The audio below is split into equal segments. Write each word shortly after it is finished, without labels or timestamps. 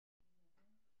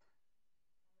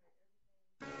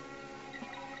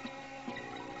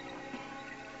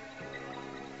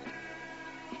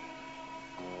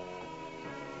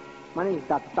My name is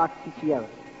Dr. Socrates Sierra.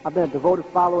 I've been a devoted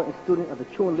follower and student of the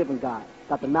true and living God,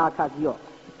 Dr. Malachi for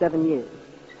 7 years.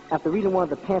 After reading one of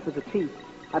the pamphlets of peace,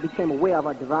 I became aware of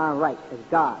our divine right as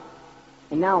God.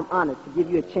 And now I'm honored to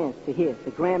give you a chance to hear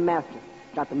the Grand Master,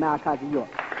 Dr. Malachi for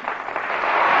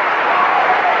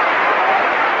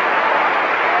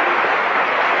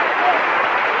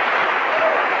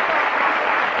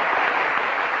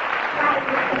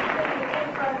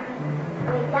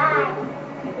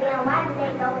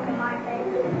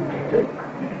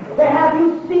They have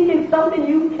you seeking something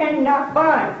you cannot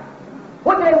find.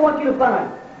 What do they want you to find?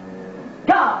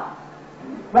 God.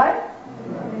 Right?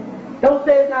 Don't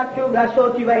say it's not true, but I show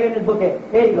it to you right here in this book here.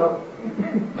 There you go.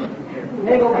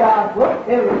 There you go, God. Whoop,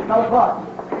 there it is. Fell apart.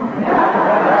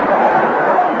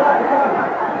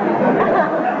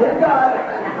 Yes, God.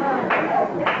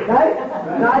 Right?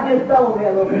 Now I just fell over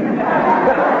there a little bit.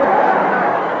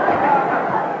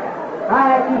 I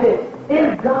ask you this.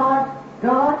 Is God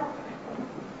God?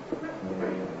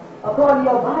 According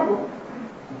to your Bible,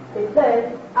 it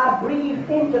says, I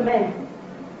breathed into man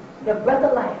the breath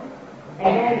of life,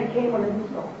 and man became a new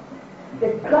soul.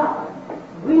 That God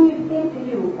breathed into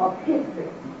you of his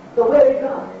spirit. So where is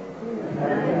God?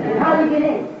 How do you get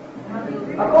in?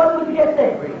 According to what you just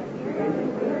said.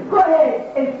 Go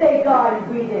ahead and say God is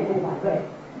breathing in my breath.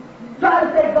 Try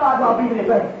to say God while breathing in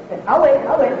breath. I'll wait.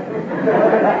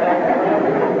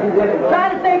 Try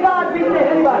to say God breathing in.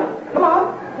 Anybody? Come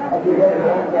on. How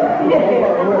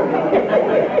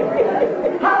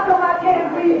come I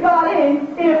can't breathe God in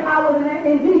if I was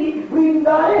indeed breathing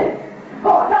God in?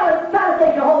 Oh, try to say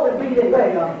Jehovah breathe in. There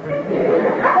you go.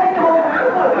 Say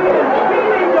Jehovah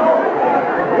breathe in Jehovah.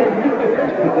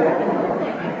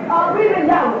 Breathe in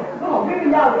Yahweh. Come on, breathe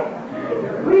in Yahweh.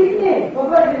 Breathe in. Well,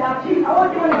 good, now, Chief. I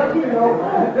want you to know, Chief, you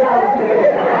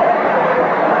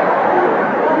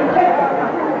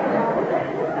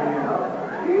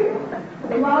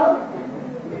Tomorrow?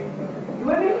 You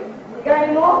with me? You got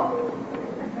any more?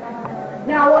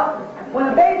 Now what? When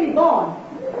a baby's born,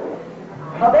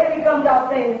 a baby comes out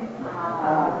saying,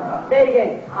 say it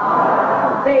again.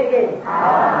 Say it again.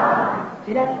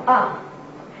 See that?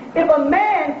 If a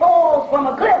man falls from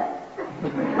a cliff,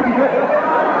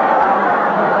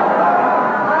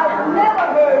 I've never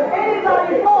heard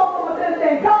anybody fall from a cliff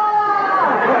saying,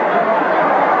 God!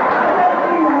 I've never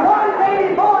seen one baby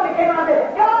born that came out and said,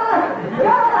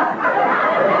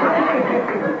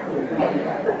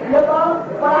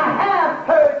 but I have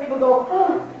heard people go,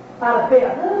 out of fear.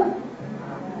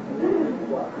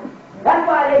 That's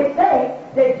why they say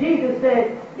that Jesus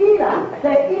said, Eli.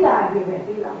 Say Eli, Eli.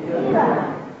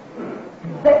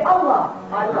 Say Allah.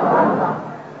 Allah.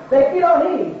 Say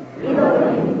Elohim.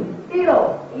 Elo.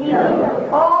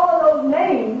 All those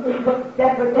names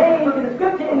that pertain to the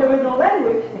scripture in the original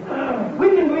language, we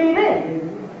can read in.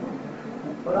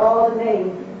 But all the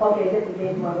names, okay, this is the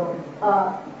name I go.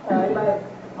 Anybody?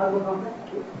 I'll go on.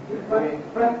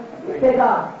 Frank? Say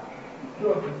God.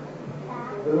 Good.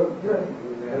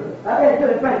 Okay,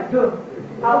 good, Frank. Good.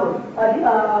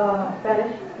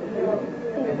 Spanish.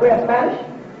 We have Spanish?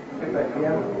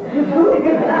 You do?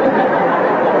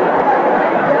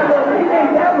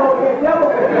 Devil.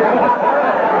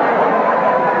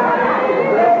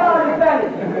 Say God in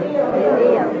Spanish.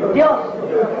 Dios.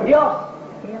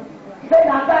 Say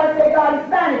now, try to say God in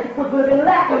Spanish, which would have been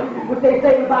Latin, which they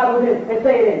say in the Bible is, and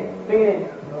say it in. Bring it in.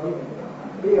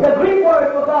 The Greek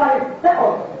word for God is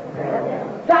theos.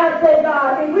 Try to say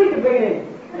God in Greek and bring it in.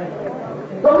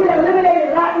 So we have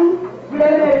eliminated Latin, we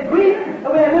have eliminated Greek,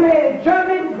 and we have eliminated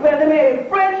German, we have eliminated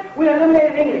French, we have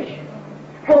eliminated English.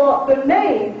 For the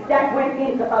name that went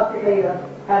into us later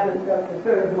has the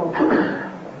third most.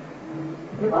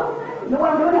 You know why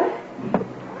I'm doing that?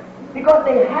 Because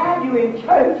they have you in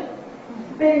church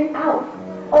spitting out,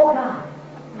 oh God,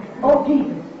 oh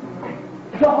Jesus,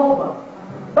 Jehovah,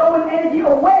 throwing energy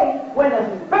away when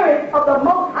the Spirit of the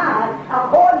Most High,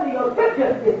 according to your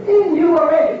scripture, is in you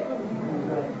already.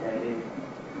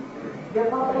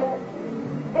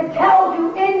 It tells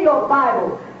you in your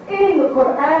Bible, in the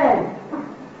Quran,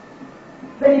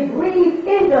 that he breathed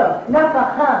into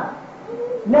Nafakha,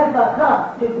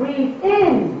 to breathe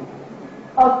in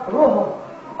of Ruh,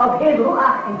 of his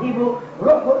Ruach in Hebrew,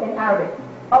 Ruh in Arabic,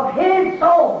 of his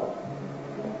soul.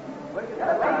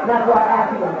 That's why I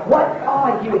ask you, what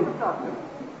are you?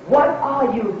 What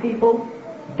are you, people?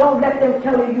 Don't let them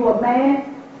tell you you're a man.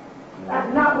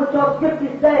 That's not what your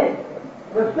scripture says.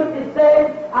 The scripture says,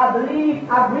 I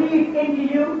breathed into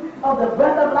you of the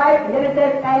breath of life, and then it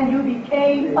says, and you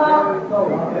became a soul.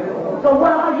 So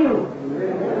what are you?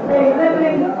 A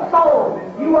living soul.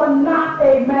 You are not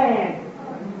a man.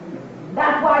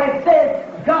 That's why it says,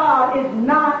 God is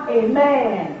not a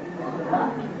man.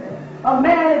 A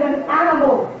man is an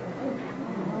animal.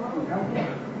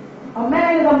 A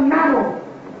man is a mammal.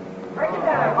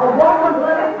 A woman is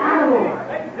an animal.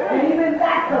 And even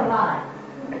that's a lie.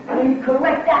 And you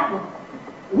correct that one.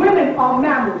 Women are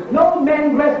mammals. No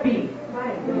men breastfeed.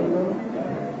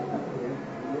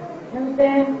 You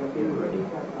understand?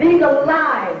 These are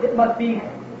lies that must be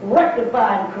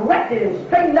rectified and corrected and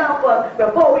straightened out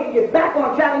before we can get back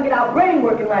on track and get our brain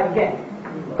working right again.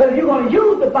 Because if you're going to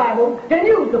use the Bible, then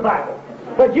use the Bible.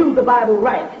 But use the Bible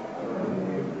right.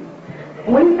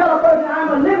 And when you tell a person, I'm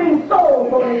a living soul,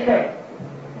 what do they say?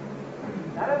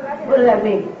 What does that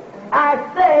mean? I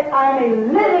said I am a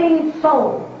living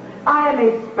soul. I am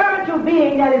a spiritual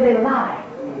being that is alive.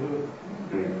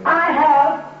 I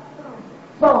have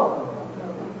soul.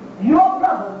 Your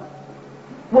brother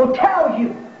will tell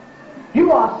you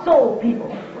you are soul people.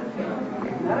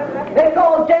 They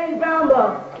call James Brown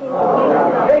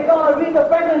they call Aretha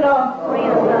Franklin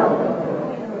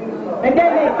and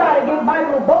then they try to get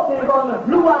Michael Bolton on the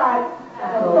blue-eyed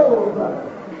soul brother.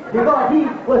 Because he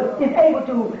is able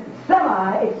to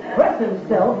semi-express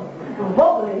himself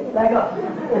vocally like us.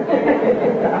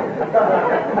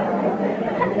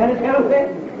 You understand what I'm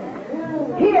saying?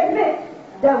 He admits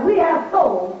that we have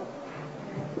souls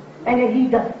and that he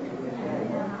doesn't.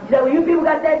 He said, well, you people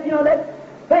got that, that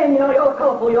thing, you're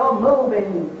colorful, you're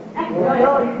moving.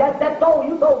 That soul,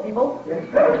 you soul people.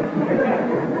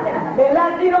 They're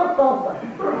Latino soul.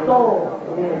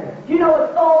 Do you know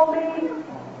what soul means?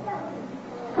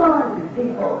 Sun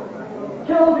people.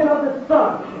 Children of the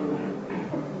sun.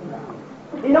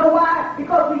 You know why?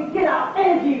 Because we get our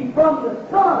energy from the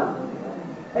sun.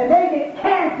 And they get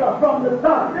cancer from the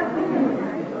sun.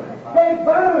 They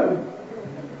burn.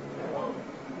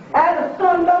 As the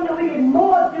sun comes, we get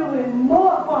more joy and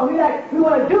more fun. We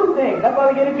want to do things. That's why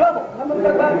we get in trouble.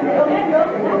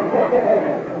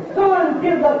 Sun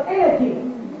gives us energy.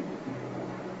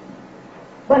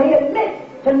 But he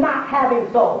admits to not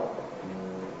having soul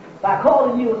by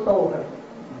calling you a soul person.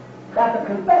 That's a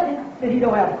confession that he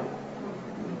don't have one.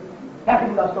 That's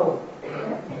what we got soul.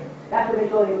 That's what they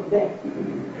told him today.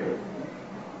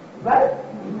 Right?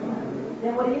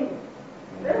 Then what do you?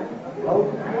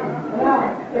 Now,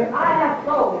 if I have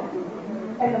soul,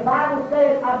 and the Bible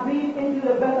says I breathed into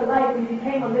the breath of life and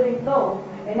became a living soul,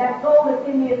 and that soul that's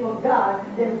in me is from God,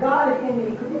 then God is in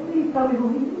me. Could you please tell me who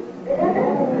he is?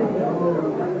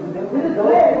 This is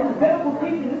clear. This is biblical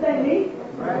teaching. This ain't me.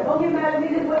 Don't get mad at me.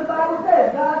 This is what the Bible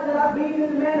says. God said, I breathed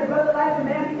into the man the breath of life, and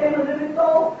man became a living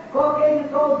soul. Caucasian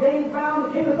soul, James Brown, the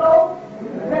king of soul.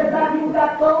 Says that you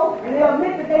got soul, and they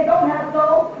admit that they don't have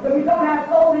soul. But if you don't have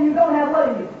soul, then you don't have what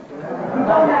in you? You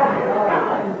don't have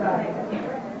God inside.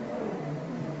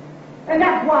 And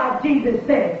that's why Jesus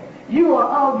said, you are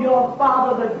of your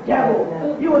father the devil.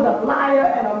 You are the liar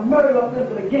and a murderer since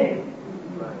the beginning.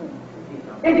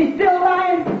 Is he still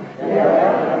lying?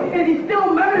 Yeah. Is he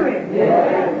still murdering?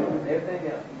 Yeah.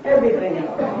 Everything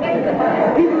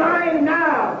else. He's lying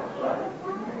now.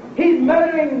 He's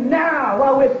murdering now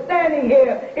while we're standing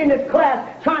here in this class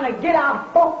trying to get our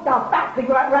facts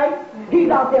right. He's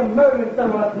out there murdering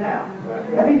some of us now.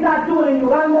 If he's not doing it in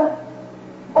Uganda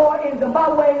or in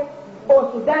Zimbabwe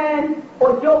or Sudan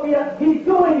or Ethiopia, he's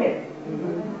doing it.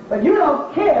 But you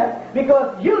don't care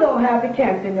because you don't have the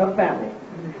cancer in your family.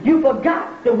 You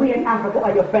forgot that we in Africa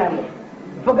are your family.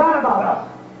 Forgot about us.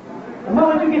 The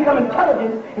moment you get some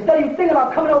intelligence, instead of you thinking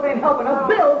about coming over and helping us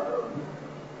build,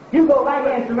 you go right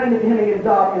here and surrender to him and his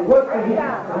job and work for him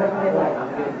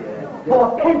for a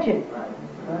pension.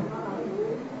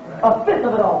 A fifth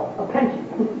of it all, a pension.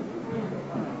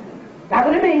 That's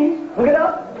what it means. Look it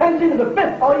up. Pension is a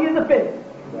fifth. All you is a fifth.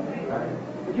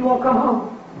 But you won't come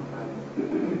home.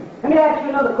 Let me ask you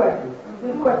another question.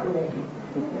 This question there.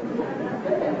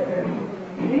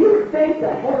 Do you think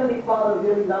the Heavenly Father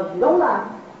really loves you? Don't lie.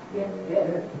 Yes.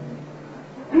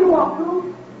 Do you want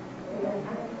food?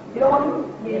 You don't want food?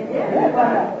 Yes.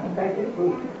 Thank you.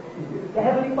 The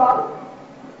Heavenly Father,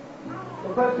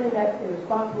 the person that is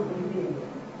responsible for you being here.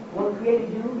 One created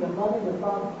you, your mother, your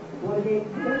father. One day,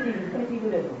 let me see you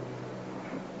this.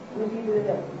 Let me see you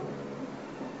this.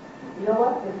 You know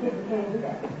what? The kids can't do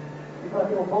that because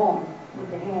they were born with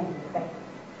their hands in the face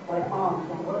or their arms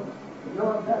don't work. You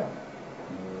know what it does?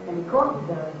 And because it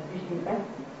does, you should get back.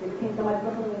 They became somebody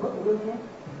looking in the wilderness,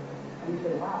 and you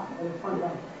say, wow, that was fun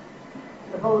that.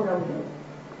 Suppose that was it.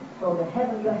 So your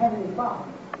heavenly Father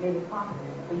made it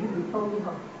possible for you to be totally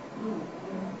healthy.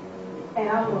 And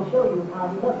I'm going to show you how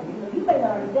he loves you. You may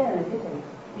not understand it at this age.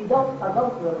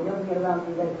 Adults will never get around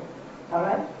to you later. All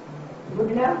right? You with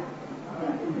me now?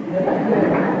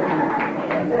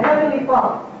 The Heavenly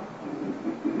Father.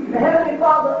 The Heavenly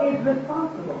Father is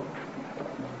responsible.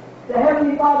 The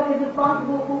Heavenly Father is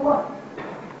responsible for what?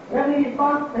 The Heavenly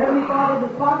Father is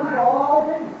responsible for all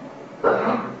things.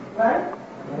 Right?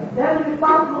 The Heavenly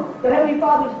Father is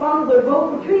responsible to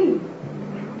grow for trees.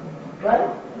 Right?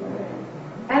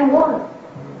 And water.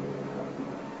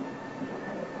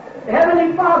 The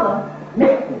Heavenly Father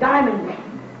makes diamonds.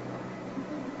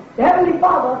 The Heavenly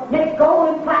Father makes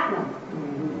gold and platinum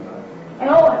and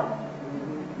oil.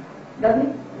 Doesn't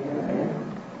he?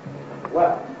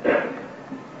 Well,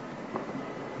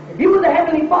 if you were the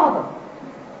Heavenly Father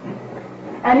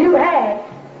and you had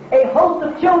a host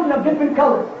of children of different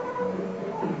colors,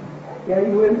 yeah,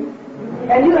 you with me?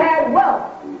 And you had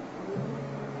wealth,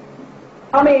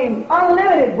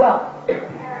 unlimited wealth,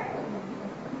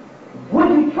 would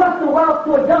you trust the wealth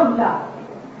to a dumb child?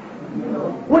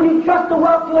 No. Would you trust the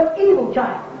wealth to an evil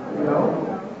child?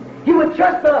 No. You would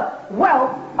trust the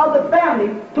wealth of the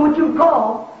family to what you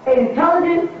call an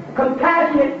intelligent,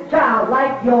 compassionate child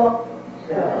like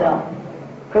yourself.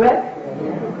 Correct?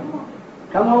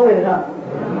 Come on with it, huh?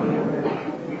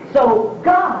 So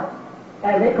God,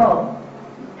 as they call him,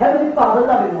 Heavenly Father,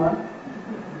 loving one,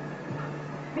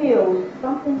 feels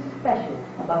something special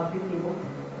about you people.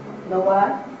 You know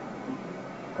why?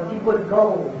 Because he put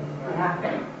gold in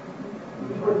Africa.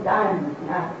 He put diamonds in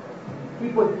Africa. He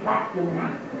put platinum in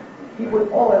Africa. He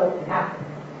put oil in Africa.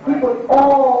 He put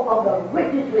all of the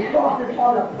richest resources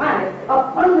on the planet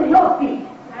up under your feet.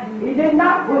 He did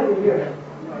not put it here.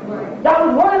 That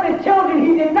was one of the children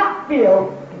he did not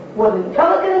feel was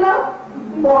intelligent enough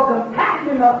or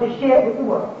compassionate enough to share it with the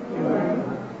world.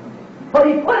 But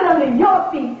he put it under your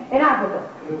feet in Africa.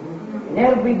 And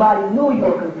everybody knew you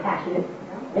were compassionate.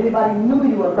 Everybody knew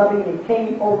you were loving. They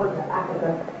came over to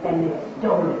Africa and they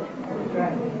stole it.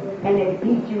 And they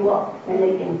beat you up and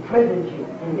they imprisoned you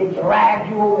and they dragged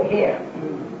you over here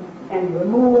and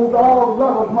removed all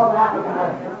love of Mother Africa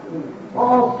out of you,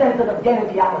 all sense of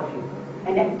identity out of you,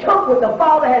 and then took what the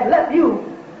Father had left you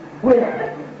with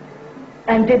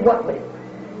and did what with it?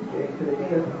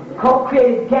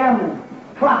 Co-created gambling,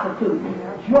 prostitutes,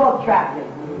 drug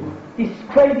trafficking, these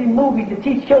crazy movies to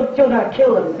teach children how to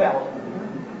kill themselves.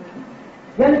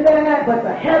 You understand that? But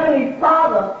the Heavenly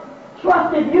Father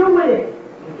trusted you with it.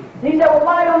 He said, well,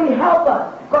 why don't he help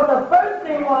us? Because the first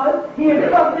thing was, he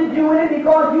entrusted you with it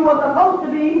because you were supposed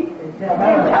to be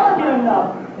intelligent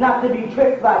enough not to be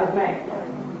tricked by this man.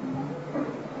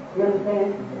 You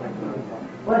understand?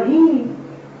 But he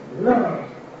loves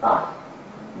us.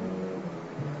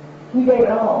 He gave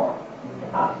it all to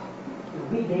us.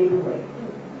 We gave it away.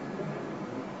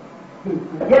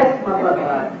 Yes, my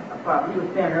brother. You were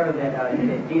saying earlier that you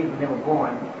said Jesus was never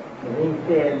born. And then you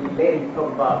said later you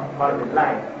talked about part of his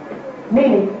life.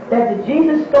 Meaning that the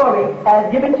Jesus story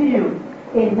as given to you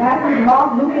in Matthew,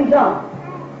 Mark, Luke, and John.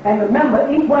 And remember,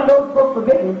 each one of those books were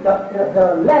written,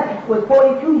 the left was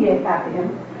 42 years after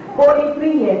him,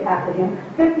 43 years after him,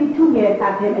 52 years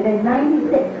after him, and then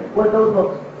 96 were those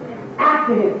books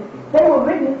after him. They were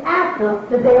written after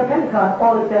the day of Pentecost,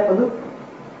 all except for Luke.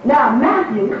 Now,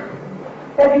 Matthew,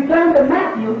 if you turn to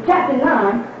Matthew chapter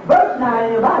 9, verse 9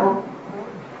 in your Bible,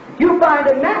 you find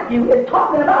that Matthew is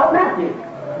talking about Matthew.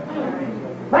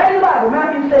 Right in the Bible,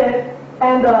 Matthew says,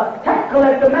 and the tax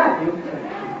collector Matthew.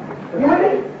 You with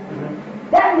me?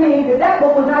 That means that that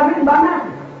book was not written by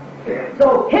Matthew.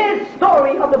 So his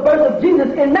story of the birth of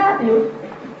Jesus in Matthew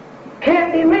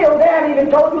can't be real. They haven't even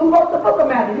told you who wrote the book of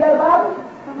Matthew. You got a Bible?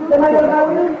 Somebody got a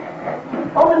Bible with you?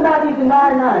 Open Matthew to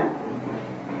 9:9.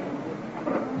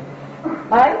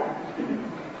 Alright?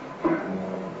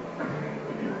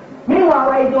 Meanwhile,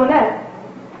 while he's doing that,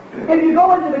 if you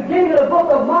go into the beginning of the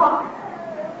book of Mark,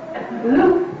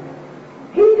 Luke,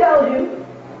 he tells you,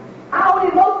 I only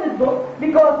wrote this book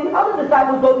because the other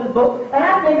disciples wrote this book, and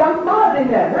I think I'm smart in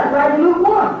there. That's right, Luke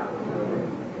 1.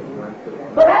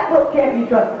 So that book can't be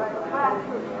trusted.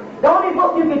 The only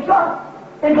book you can trust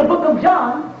is the book of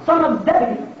John, son of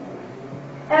Zebedee.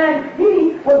 And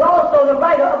he was also the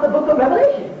writer of the book of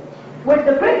Revelation, which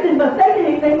the Christians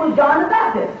mistakenly think was John the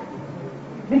Baptist,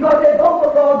 because they both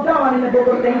were called John in the book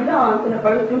of St. John in the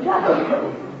first 2 chapters.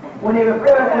 When they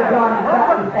refer to John the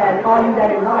Baptist as, are you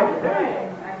that Elijah?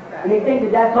 And they think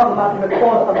that that's talking about the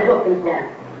report of the book in Israel.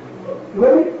 You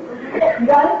with me? You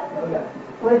got it? Okay.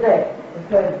 What is that? It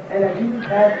says, and as Jesus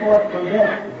passed forth from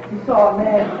there, he saw a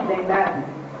man named Matthew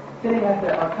sitting at the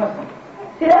custom.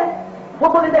 See that?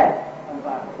 What book is that?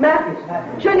 Matthew.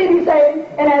 Shouldn't he be saying,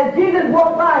 and as Jesus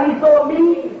walked by, he saw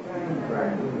me?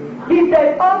 He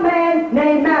said, a man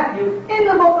named Matthew in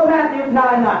the book of Matthew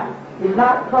 9:9. He's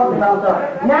not talking about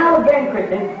that. Now again,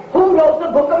 Christian, who wrote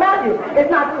the book of Matthew?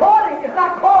 It's not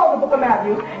called the book of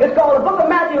Matthew. It's called the book of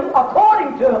Matthew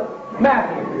according to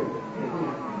Matthew.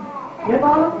 You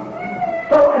follow?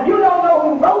 So if you don't know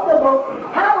who wrote the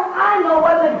book, how do I know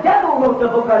whether the devil wrote the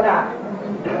book or not?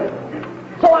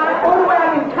 So the only way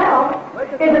I can tell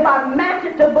is if I match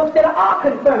it to books that are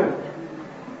confirmed.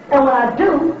 And when I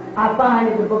do, I find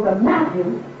that the book of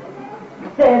Matthew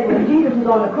says when Jesus was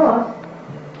on the cross,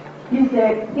 he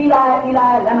said, Eli,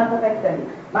 Eli, lama sabachthani.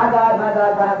 My God,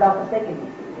 why hast thou forsaken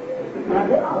me? And I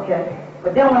said, okay.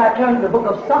 But then when I turned to the book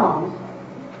of Psalms,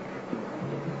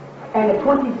 and the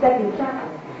 22nd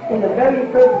chapter, in the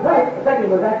very first verse, the second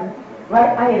verse actually,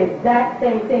 right, I had the exact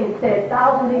same thing said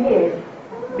thousands of years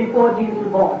before Jesus was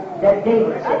born, that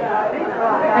David said.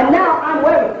 And now I'm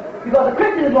worried, because the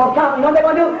Christians are going to count, you know what they're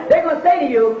going to do? They're going to say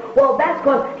to you, well, that's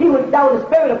because that was the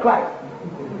Spirit of Christ.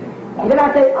 And then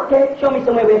I say, okay, show me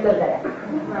somewhere where it says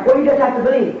that. Well, you just have to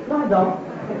believe. No, I don't.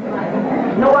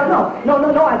 No, I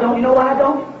don't. No, I don't. You know why I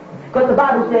don't? Because the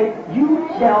Bible says, you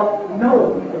shall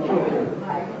know the truth,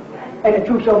 and the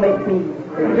truth shall make me.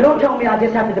 So don't tell me I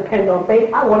just have to depend on faith.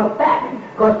 I want a fact,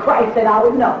 because Christ said I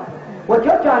would know. What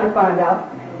you're trying to find out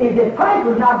is if Christ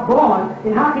was not born,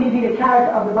 then how can he be the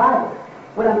character of the Bible?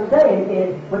 What I'm saying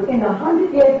is, within the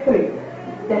 100-year period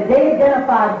that they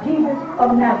identified Jesus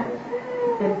of Nazareth,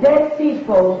 the Dead Sea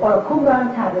Scrolls or the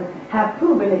Qumran tablets have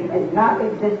proven that he did not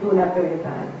exist during that period of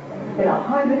time. That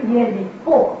 100 years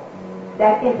before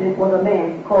that incident was a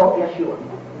man called Yeshua.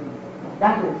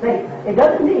 That's what it's saying. It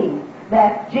doesn't mean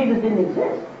that Jesus didn't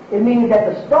exist. It means that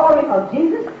the story of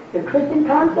Jesus, the Christian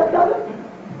concept of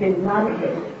it, did not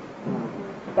exist.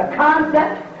 The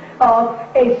concept of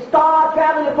a star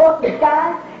traveling across the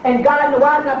sky and God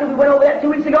Nuwabian, I think we went over that 2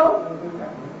 weeks ago.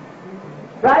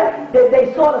 Right?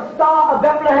 They saw the star of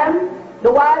Bethlehem,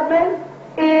 the wise men.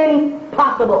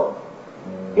 Impossible.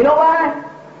 You know why?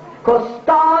 Because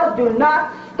stars do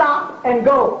not stop and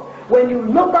go. When you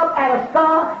look up at a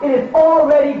star, it is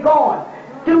already gone.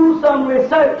 Do some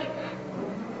research.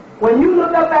 When you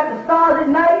look up at the stars at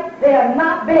night, they are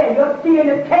not there. You're seeing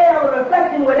a tail or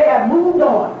reflection where they have moved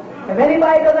on. If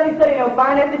anybody does any study, they'll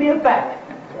find that to be a fact.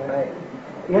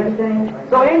 You understand?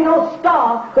 So ain't no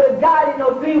star could have guided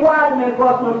no 3 wise men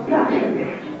across no sky.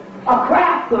 A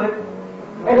craft could,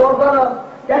 and it was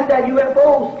that's that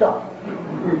UFO stuff.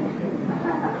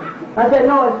 I said,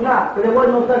 no, it's not, because there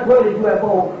wasn't no such word as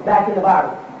UFO back in the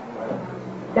Bible.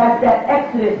 That's that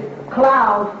Exodus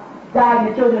cloud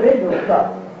guiding the children of Israel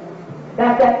stuff.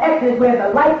 That's that Exodus where it's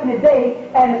a light in the day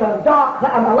and it's a dark,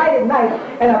 a light at night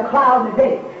and a cloud in the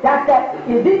day. That's that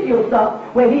Ezekiel stuff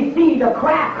where he sees a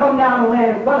craft come down the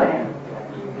land in front of him.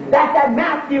 That's that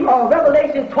Matthew or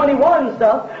Revelation 21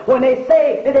 stuff when they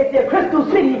say that they see a crystal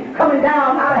city coming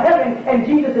down out of heaven and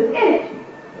Jesus is in it.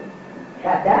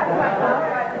 Got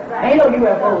that? Ain't no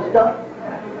UFO stuff.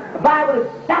 The Bible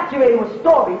is saturated with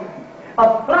stories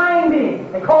of flying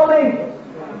beings, they call angels,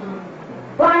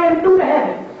 flying through the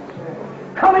heavens,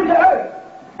 coming to earth.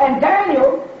 And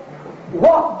Daniel,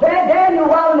 while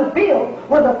in the field,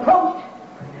 was approached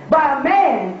by a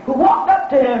man who walked up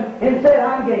to him and said,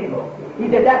 I'm Gabriel. He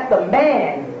said, that's the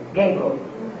man, Gabriel.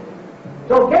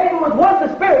 So Gabriel was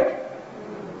once a spirit.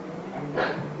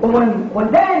 But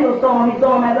when Daniel saw him, he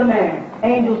saw him as a man.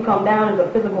 Angels come down into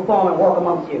physical form and walk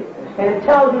amongst you. And it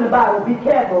tells you in the Bible, be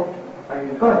careful,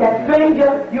 because that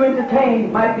stranger you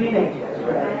entertain might be an angel.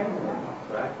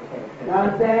 You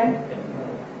understand?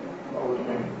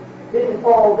 This is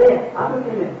all there. I'm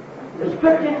looking at it. The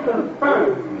scriptures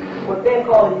confirm what they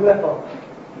call a UFO.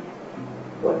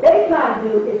 What they try to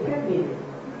do is trick you.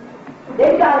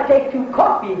 They try to take 2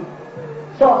 coffee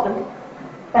saucers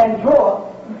and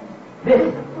draw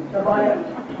this.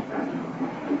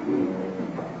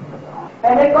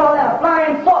 And they call that a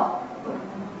flying saucer.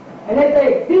 And they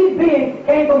say, these beings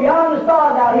came from beyond the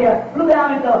stars out here, flew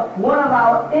down into one of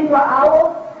our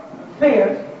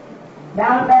spheres,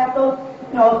 down past those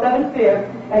 7 spheres,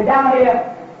 and down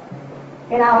here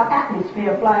in our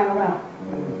atmosphere flying around.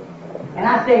 And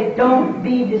I say, don't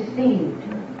be deceived.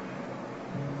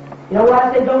 You know why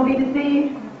I say don't be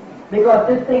deceived? Because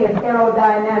this thing is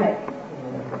aerodynamic.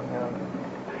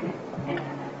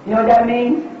 You know what that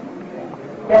means?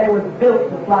 That it was built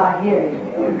to fly here.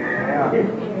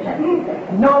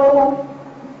 No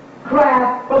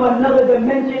craft from another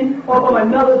dimension or from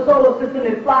another solar system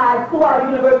that flies through our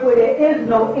universe where there is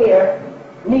no air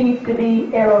needs to be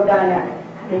aerodynamic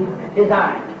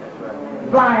designed.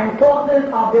 Flying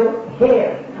saucers are built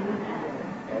here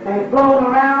and flown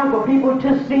around for people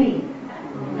to see,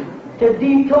 to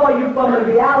detour you from the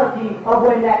reality of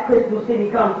when that crystal city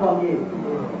comes from you.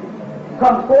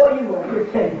 comes for you or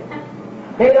you're saved.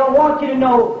 They don't want you to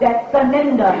know that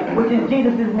Sanenda, which is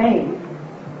Jesus' name,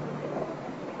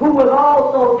 who was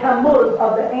also Tammuz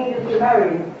of the ancient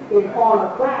Sumerians, is on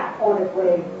a craft on its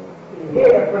way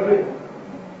here for you,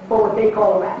 for what they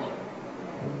call a rapture.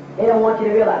 They don't want you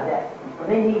to realize that. But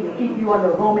they need to keep you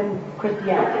under Roman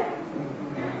Christianity.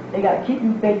 They got to keep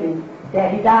you thinking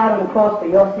that he died on the cross for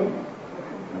your sins.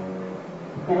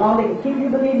 And as long as they can keep you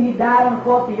believing he died on the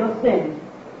cross for your sins,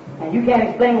 and you can't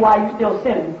explain why you're still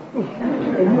sinning,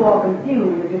 then you are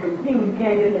confused. If you're confused, you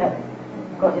can't get into heaven.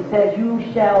 Because it says you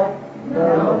shall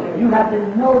know. You have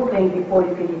to know things before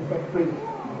you can get set free.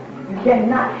 You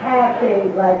cannot have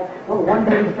things like, well, one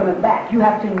day he's coming back. You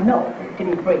have to know to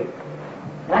be free.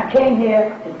 And I came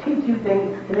here to teach you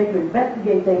things, to make you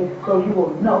investigate things, so you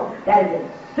will know. That is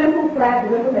a simple flash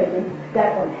of information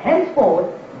that from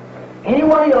henceforward,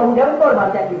 anyone of you who never thought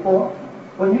about that before,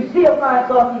 when you see a flying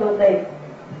saucer, you'll say,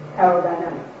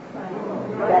 aerodynamics.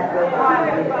 That's what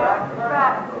it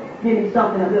is. Give me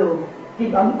something a little.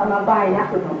 See, I'm not buying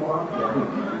that one no more.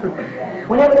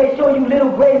 Whenever they show you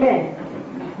little gray men,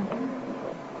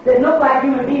 they look like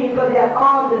human beings because they have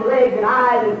arms and legs and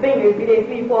eyes and fingers, be they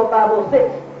 3, 4, 5, or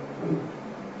 6.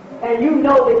 And you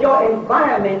know that your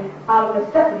environment, out of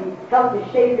necessity, helps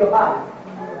to shape your body.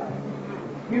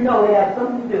 You know they have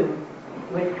something to do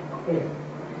with this.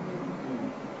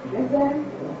 You understand?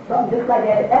 Something just like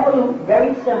that. Evolution,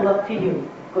 very similar to you.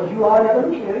 Because you are an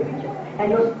evolutionary creature.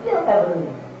 And you're still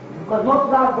evolutionary. Because most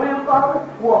of our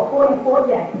grandfathers wore 44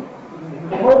 jackets.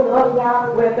 And most of us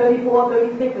now wear 34,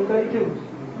 36, and 32s.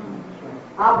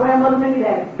 Our grandmother maybe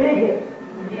had big hips.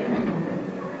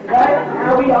 Right?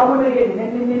 Now we are women again.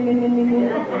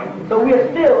 So we are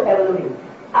still evolutionary.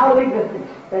 Out of existence.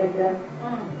 Thank you,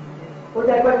 what's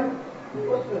that question?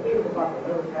 What's the deal about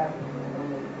the earth happening?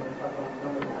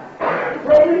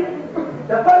 Slavery?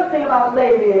 The first thing about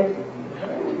slavery is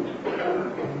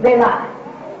they lie.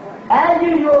 As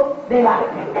usual, they lie.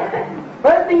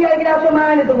 First thing you gotta get out your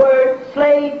mind is the word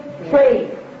slave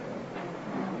trade.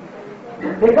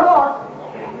 Because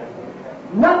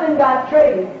nothing got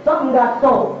traded, something got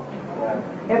sold.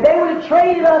 If they would have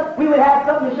traded us, we would have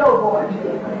something to show for it.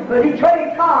 But he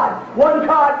traded cards, one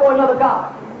card for another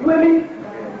card. You with me?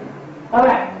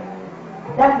 Alright.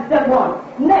 That's step one.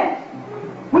 Next,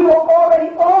 we were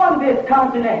already on this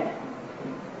continent.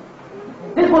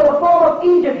 This was a form of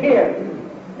Egypt here.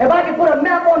 If I could put a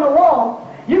map on the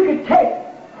wall, you could take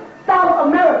South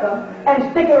America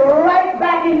and stick it right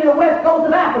back into the west coast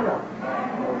of Africa.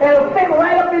 It'll fit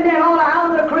right up in there. All the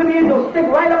islands of the Caribbean will stick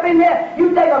right up in there.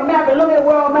 You take a map and look at the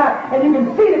world map, and you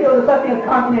can see that there was such thing as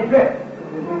continent drift.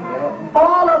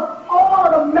 All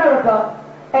of America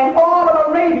and all of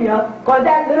Arabia, because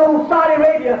that little Saudi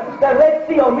Arabia, that Red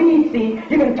Sea or Reed Sea,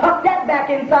 you can tuck that back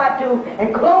inside too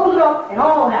and close it up, and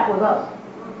all that was us.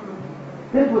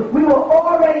 We were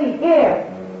already here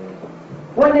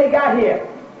when they got here.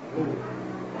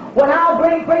 When our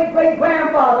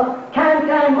great-great-great-grandfather,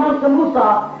 Kankan Mansa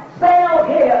Musa, sailed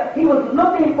here, he was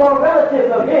looking for relatives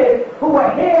of his who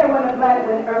were here when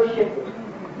the earth shifted.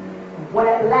 When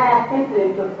that last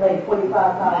incident took place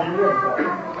 25,000 years ago,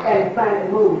 and the planet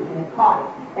moved and it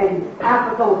parted, and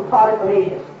Africa was parted from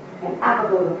Asia, and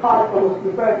Africa was parted from what's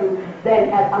referred to then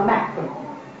as a maximum,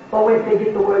 for which they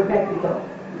get the word Mexico.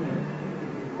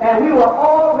 And we were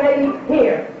already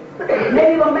here.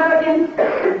 Native Americans,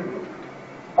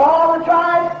 all the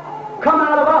tribes come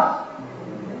out of us.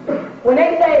 When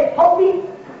they say Hopi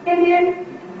Indian,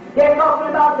 they're talking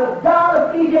about the god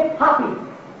of Egypt, Hapi.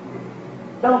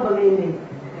 Don't believe me.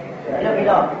 Look it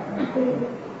up.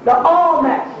 The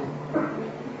Olmecs,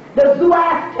 the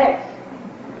Zoroastrians.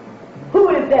 Who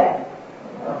is that?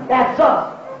 That's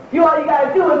us. All you got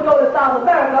to do is go to South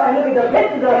America and look at the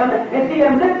pictures of them and see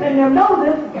them lips and them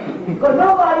noses, because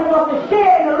nobody wants to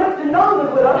share in the lips and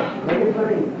noses with us.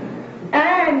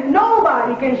 And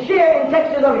nobody can share in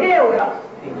textures of hair with us.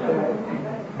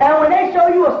 And when they show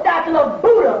you a statue of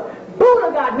Buddha,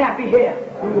 Buddha got nappy hair.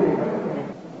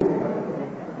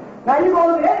 Now you go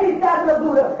look at any statue of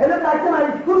Buddha, it looks like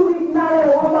somebody screwed each night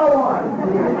one by one.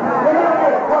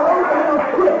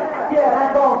 Yeah,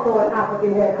 that's also an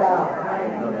African hairstyle.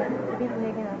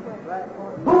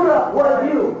 Buddha was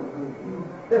you.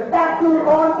 The statues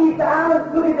on each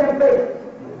island look at their faces.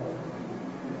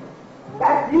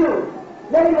 That's you.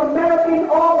 Native American,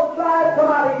 all the tribes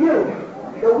come out of you.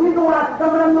 The reason why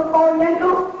some of them look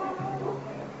Oriental,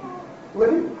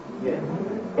 really? Yes.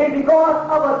 Is because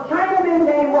of a Chinaman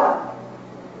named what?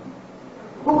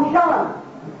 Fushan,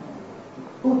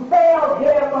 who sailed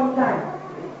here from China.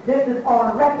 This is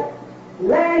on record.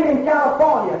 Landed in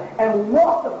California and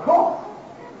walked across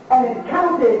and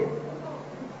encountered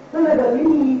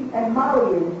Lebanese and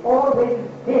Malawians already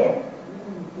here,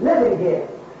 living here,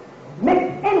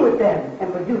 mixed in with them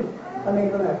and produce a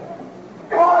Native American.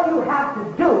 All you have to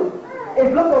do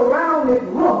is look around this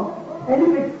room and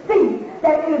you can see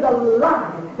that it is a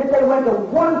lie that they went to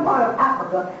one part of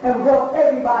Africa and brought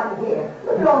everybody here.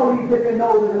 Look at all these different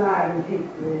noses and eyes and teeth.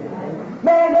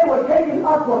 Man, they were taking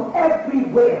us from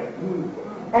everywhere.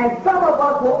 And some of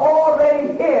us were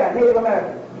already here, Native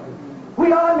Americans.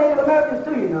 We are Native Americans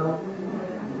too, you know.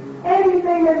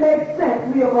 Anything that makes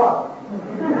sense, we are brought.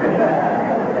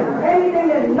 Anything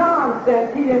that's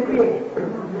nonsense, he didn't create.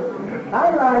 I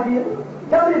ain't lying to you.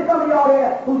 Tell me there's some of y'all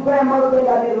here whose grandmothers ain't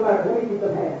got Native Americans. Let me see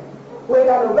some hands. Who ain't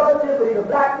got no relatives, but either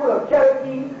Blackfoot or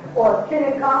Cherokee or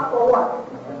Shinnecock or what?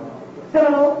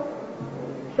 Seminole,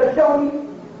 Shoshone.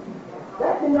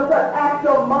 That's in your gut. Ask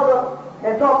your mother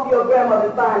and talk to your grandmother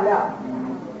and find out.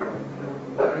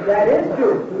 That is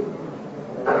true.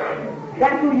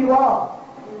 That's who you are.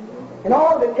 And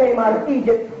all of it came out of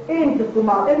Egypt into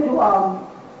Somalia, into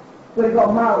what is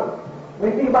called Mali.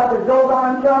 When you think about the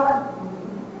Zoban tribe,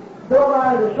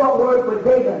 Zoban is a short word for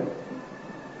Dagon.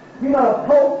 You know, the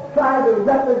Pope tries to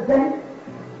represent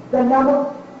the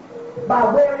number by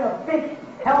wearing a fish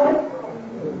helmet.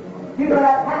 You know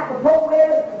that hat the Pope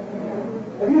wears?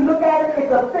 If you look at it,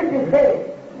 it's a fish's head.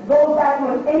 It goes back to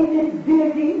an ancient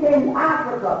deity in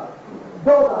Africa,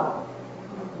 Zoban.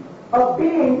 A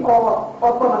being or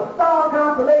from a star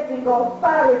constellation called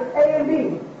Sirius A and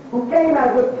B, who came as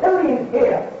reptilians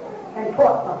here and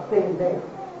taught us things there.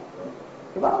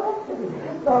 Well,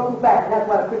 that's all too fast. That's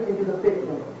why Christians use a fish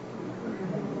thing.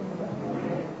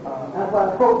 That's why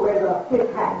the Pope wears a fish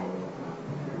hat.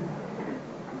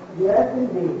 Yes,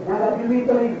 indeed. Now, if you read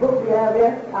some of these books we have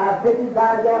there, I have pictures,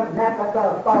 diagrams, maps. I try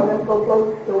to follow them so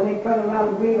close, so when they turn around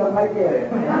and read, I'm right there.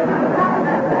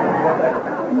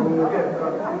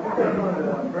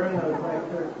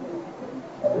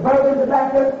 The burning of the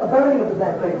black church? A burning of the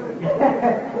black church.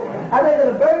 I read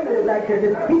the burning of the black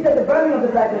church. He said the burning of the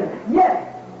black church.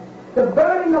 Yes. The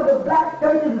burning of the black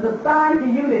churches is a sign to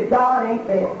you that God ain't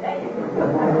there.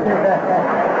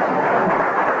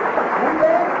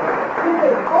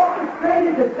 It's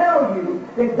orchestrated to tell you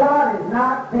that God is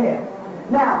not there.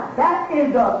 Now, that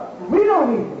is the real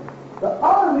reason. The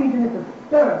other reason is to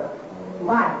stir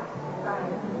life.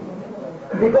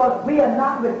 Because we are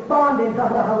not responding to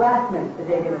the harassment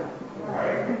today.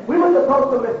 We were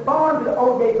supposed to respond to the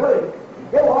O.J. Curtis.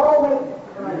 They were always.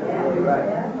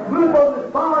 We were supposed to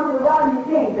respond to the Rodney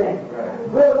King thing.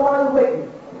 We're the one witness.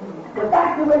 The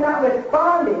fact that we're not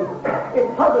responding is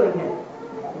puzzling him.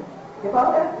 He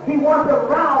wants to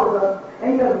rouse us,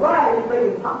 and he says, right, and so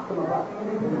he talks to them about it.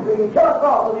 So he shut us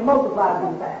off, so he multiplies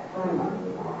too fast.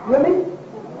 You hear me?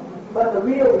 But the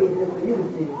real reason is for you to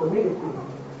see, for me to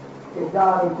see, is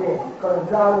God is there. Because if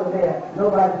God was there,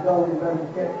 nobody's going to burn the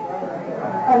church.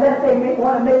 Unless they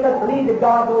want to make us believe that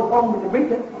God goes home with the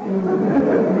preacher.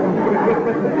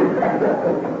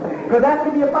 Because that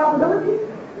could be a possibility.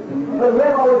 But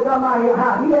Rev always talking about here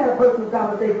how he had a personal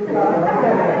conversation with God.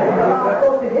 God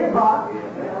spoke to his heart,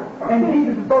 and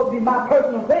Jesus is supposed to be my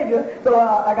personal Savior. So,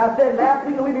 like I said last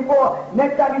week, the week before,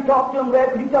 next time you talk to him,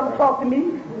 Rev, can you come talk to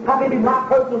me? How can he be my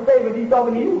personal Savior if he's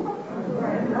talking to you?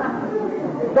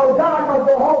 So God must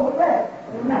go home with that.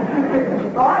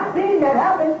 So I've seen that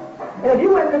happen. And if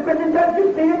you went to the Christian church,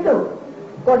 you've seen it too.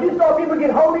 Because you saw people get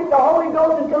the Holy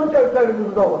Ghost until the church service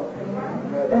was over.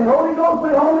 And the Holy Ghost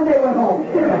went home and they went home.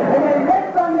 And then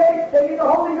next Sunday, they get the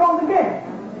Holy Ghost again.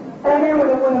 And then when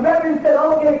the reverend said,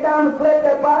 okay, it's time to pledge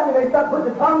that body, they start putting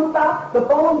the tongue stop, the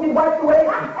phones get wiped away,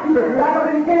 I don't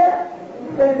really care.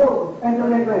 Then it goes. And then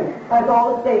they go. That's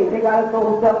all it stays. They got it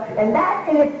so stuff. And that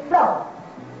in itself,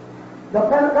 the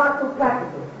Pentecostal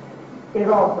practices, is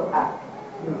also act.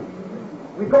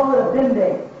 We call it a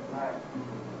Zinde.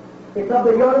 It's of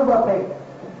the Yoruba faith.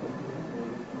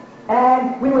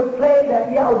 And we would play that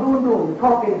Yaudundu, the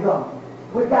talking drum,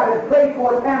 which I would play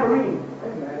for the tambourine.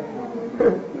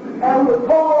 And we would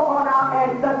call on our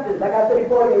ancestors, like I said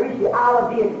before, they reach the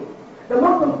Allah deity. The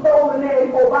Muslims stole the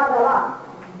name Obadallah.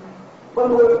 From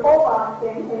the word Oba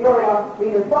in Yoruba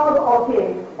means Father or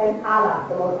King, and Allah,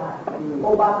 the Most High.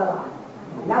 Obadallah.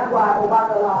 And that's why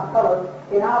Obadallah colors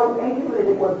in our ancient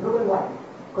religion was blue and white,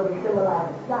 because it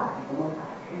symbolized the sky, the Most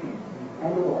High,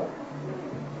 and the water.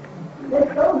 They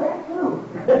stole that too.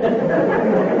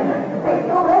 They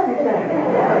stole everything.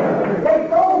 They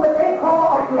stole what they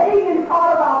call a pagan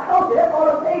part of our culture. They call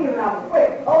it pagan now.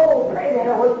 Oh, pagan,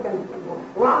 they're worshiping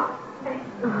rock.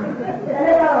 And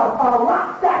they got a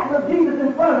rock statue of Jesus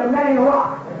in front of them, that ain't a rock.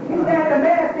 The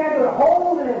man standing with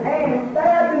holes in his hand,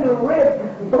 stabbed in the ribs,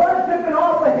 blood dripping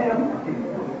off of him.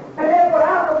 And then what I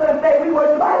was going to say,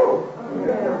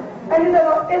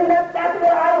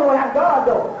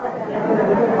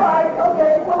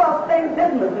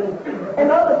 And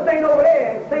others sing over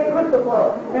there, and St.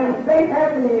 Christopher, and St.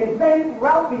 Anthony, and St.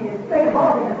 Ralphie, and St.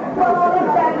 Harvey. Well, all them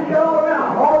statues get all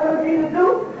around. All them Jesus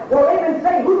do? Well, they didn't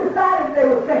say. Who decided they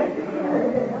were saints?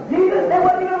 Jesus, they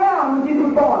wasn't even around when Jesus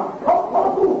was born.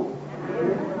 Pope who?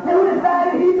 Then who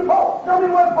decided he's the Pope? Show me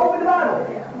what Pope in the Bible.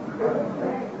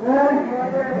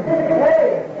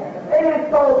 Hey,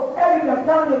 and so, I'm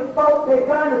telling you, folks, they're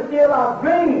trying to steal our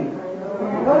dreams. The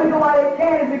only reason why they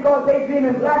can is because they dream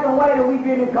in black and white and we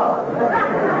dream in color.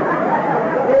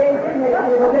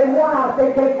 they want us,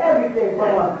 they take everything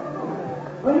from us.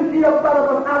 When you see a fellow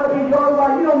from African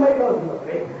Yoruba, you don't make those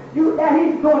mistakes. And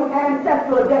he's doing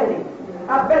ancestral identity.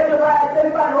 I bet you if I asked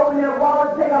anybody to open their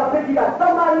wallet, take out a picture, you got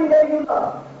somebody in there you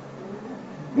love.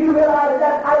 Do you realize that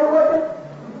that's idol worship?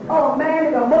 Oh man,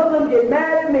 if a Muslim get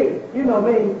mad at me, you know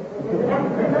me.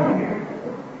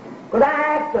 But I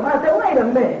asked him, I said, wait a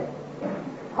minute.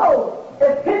 Oh,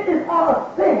 if pictures are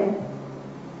a sin,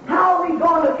 how are we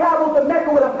going to travel to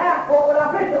Mecca with a passport with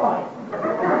our picture on it?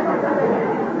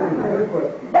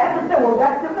 That's a symbol.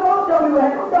 That's the symbol.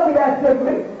 Don't tell me that's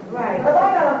different. Right. If I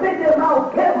got a picture of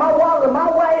my wallet, my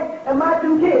wife, and my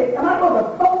 2 kids, am I going to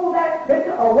throw that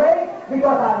picture away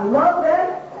because I love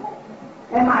them?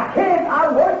 And my kids,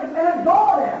 I worship and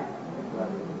adore them.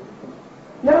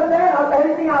 You understand?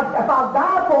 If I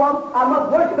die for them, I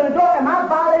must worship and adore them. Am I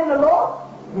violating the law?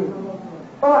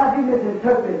 Or have you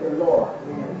misinterpreted the law?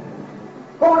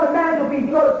 Go on the mantelpiece,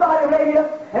 you go to Saudi Arabia,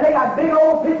 and they got big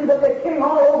old pictures of their king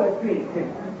all over the street.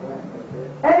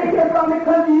 Any from the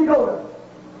country you go to,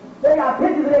 they got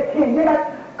pictures of their king. They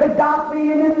got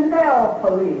Gaddafi and the nail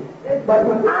police. But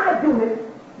when I do it,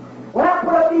 when I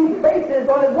put up these faces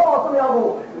on the wall, some of y'all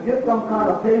go, is this some kind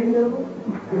of paganism?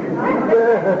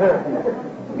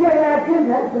 You ain't asked him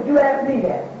that, but you asked me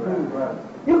that.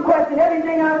 You question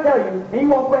everything I tell you, and you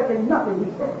won't question nothing he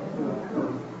says.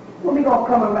 When we gonna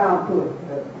come around to it?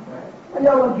 And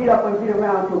y'all gonna get up and get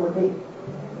around to it with me.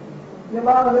 The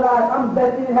Bible says, I'm the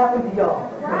best thing that happened to y'all.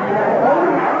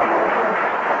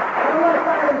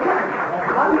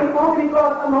 I mean, only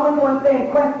because I'm the only one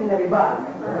saying question everybody.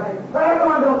 So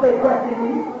everyone don't say question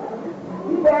me.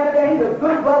 He's saying he's a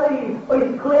good brother, he's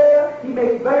clear, he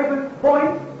makes very good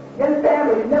points. You understand?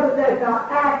 But he never says, now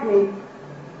ask me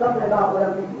something about what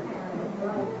I'm thinking.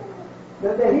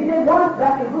 He did once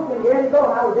back in Brooklyn years ago,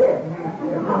 and I was there.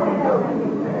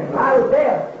 I was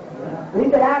there. And he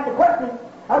said, ask the question.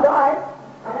 I said, all right.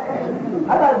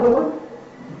 I got a good one.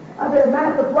 I said,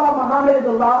 Master Prophet Muhammad is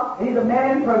Allah, and he's a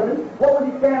man in person. What would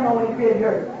he stand on when he created the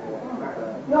earth?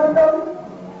 You know what I'm saying?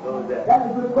 That's a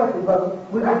good question, brother.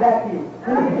 We'll get back to you.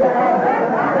 Let me get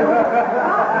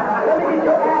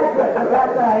your address.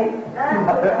 That's right.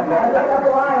 That's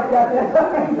why I got that.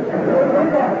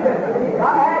 I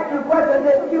asked you a question and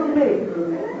said, excuse me.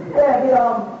 Yeah, did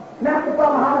Master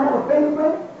Prophet Muhammad have a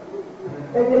fingerprint?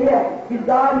 They said, yeah. He's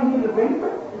God and he needs a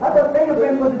fingerprint. I thought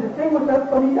fingerprint was to distinguish us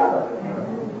from each other.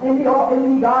 Isn't he God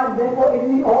and therefore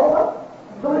isn't he all of us?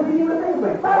 So does he need a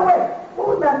fingerprint? By the way, what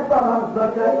was Master Prophet Muhammad's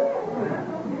blood type?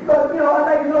 Because, I'd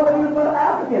like to know whether he was an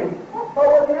African. Or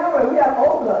was he ever? We have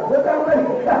old blood. Look how many.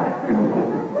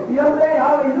 You know what I'm saying? I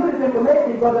already knew this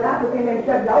information because an African named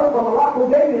Chef Yahoo from Morocco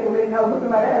gave me information. I was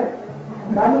looking at that.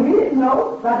 I knew he didn't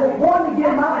know, so I just wanted to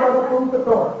give my brother food for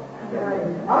thought.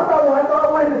 I thought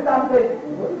I wanted to stop and say,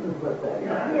 what is this blood type?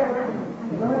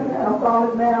 I'm calling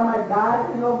this man, I might die,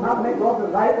 Malcolm X lost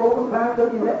his life over him,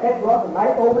 Clarence X lost his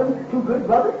life over him, 2 good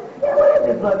brothers. Yeah, what is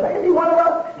this blood type? Is he one of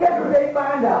us? Guess what they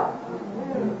find out?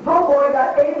 Homeboy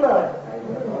got A blood.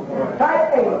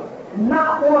 Type A.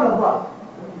 Not one of us.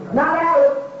 Not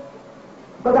Arab.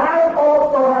 But Arab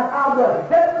also has our blood.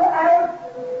 Except for Arab,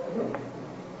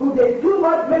 who did too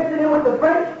much mixing in with the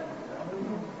French.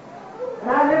 And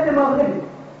I lived in Malachi,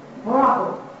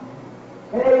 Morocco.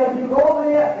 And you go over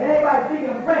there, and everybody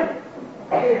speaking French.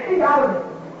 They speak Arabic.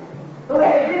 So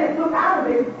they did took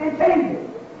Arabic and changed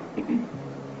it. You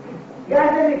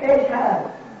guys didn't say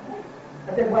Arab. I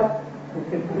said, what? You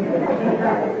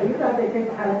thought they think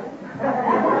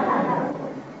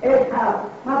it's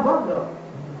my butler.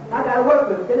 I got to work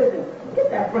with him. Say, listen, get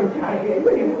that French out of here. You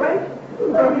ain't French. You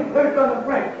learn research on the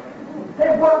French. They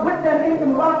brought with them into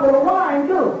Morocco the wine,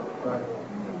 too.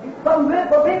 Some good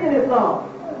forbidden Islam.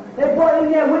 They brought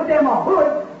in there with them a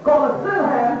hood called a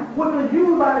silham, which was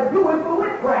used by the Jewish for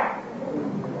witchcraft.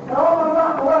 And all the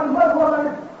Morocco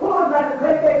Muslims, who was like the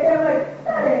great they came like,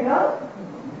 that ain't us.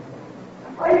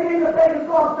 Why do you think the thing is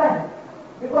called that?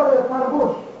 Because of the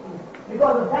bush.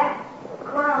 Because of that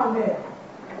crown there.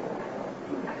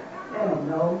 They don't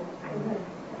know.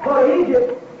 Go to Egypt.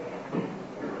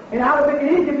 In Arabic in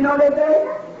Egypt, you know what they say?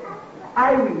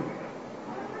 Iris.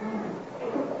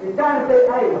 They're trying to say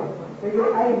Iris. They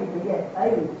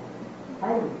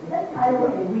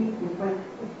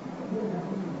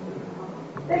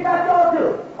got y'all too,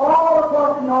 all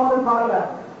across the northern part of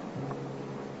Africa.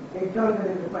 They turned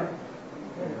it into French.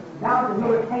 Down to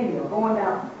Mauritania, going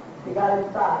down, they got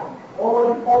inside.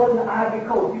 All in the Ivory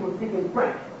Coast, people speaking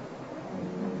French.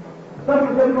 Some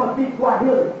of them going to speak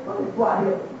Swahili,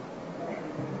 Swahili.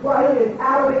 Swahili is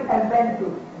Arabic and Bantu,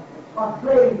 or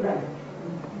slave language.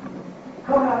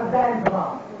 Coming out of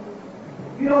Zanzibar.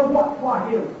 You don't want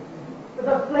Swahili. It's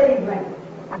a slave language.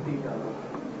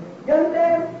 You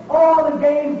understand? All the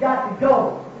games got to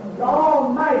go. The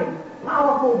almighty,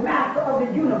 powerful master of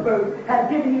the universe has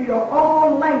given you your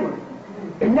own language.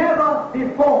 Never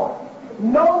before,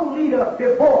 no leader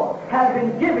before has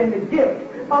been given the gift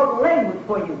of language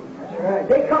for you. Right.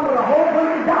 They come with a whole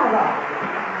bunch of dialogue,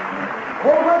 a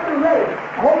whole bunch of race,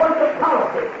 a whole bunch of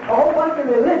politics, a whole bunch of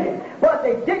religion, but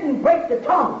they didn't break the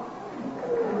tongue.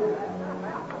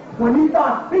 When you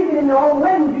start speaking in your own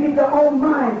language, you get your own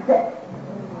mindset.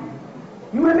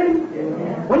 You with me?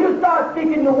 Yeah. When you start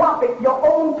speaking Nuwabian, your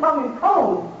own tongue and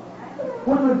tone,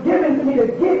 which was given to me to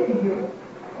give to you,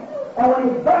 and when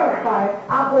it's verified,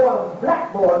 I'll go on a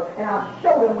blackboard and I'll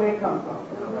show them where it comes from.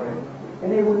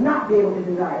 And they will not be able to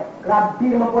deny it. Because I beat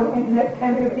them up on the internet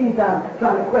 10, 15 times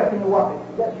trying to question Nuwabian.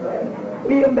 That's right.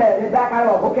 Beat them bad, they back right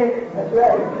off, okay? That's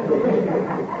right.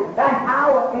 That's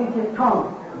our ancient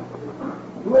tongue.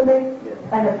 You with me?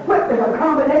 And the script is a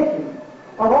combination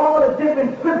of all the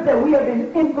different scripts that we have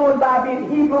been influenced by, being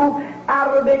Hebrew,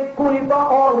 Arabic, Kunifa,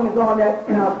 all of them is on that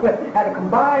in our script. Had to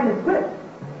combine the script,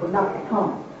 but not the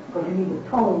tongue. Because you need the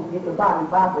tone to get the body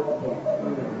vibrating again.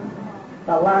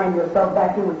 To align yourself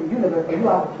back in with the universe, and you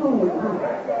are tuned with the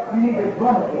universe. You need the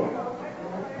drum again.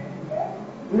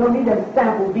 You don't need them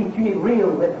sample beats, you need real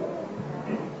rhythm.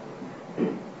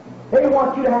 They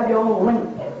want you to have your own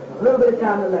language. A little bit of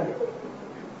time to learn it.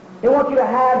 They want you to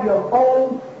have your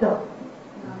own stuff.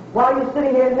 While you're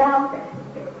sitting here now,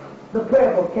 the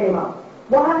prayer book came out.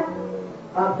 Why?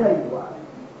 I'll tell you why.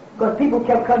 Because people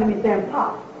kept coming to me saying,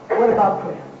 Pop, what about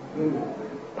prayer?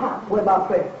 Pop, what about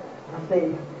prayer? I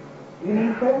say, you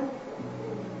need prayer?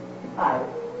 All right.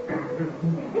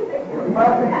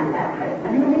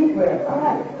 You need prayer. All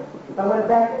right. I went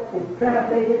back and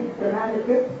translated the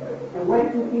manuscript and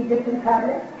went to Egyptian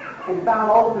tablets and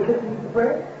found all the positions of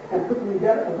prayer and put them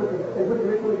together and put the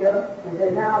ritual together and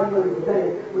said, now you're going to present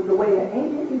it with the way the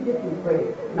ancient Egyptians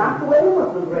prayed, not the way the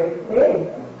Muslims prayed. Hey,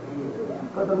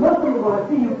 because the Muslims are going to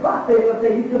see you prostrate and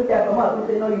say, you took that from us. And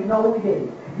say, no, you know we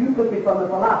didn't. You took it from the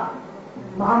philosophy.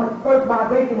 Muhammad's first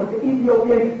migration was to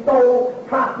Ethiopia. He stole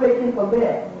prostration from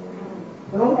there.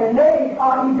 You know, and they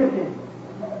are Egyptians.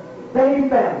 Same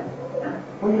family.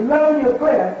 When you learn your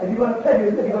prayer, if you're going to tell you,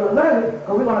 if you're going to learn it,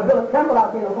 because we're going to build a temple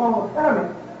out there in the form of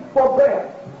pyramids for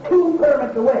prayer. 2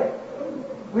 pyramids away.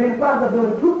 We're in the process of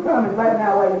doing 2 pyramids right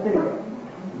now while you're sitting there.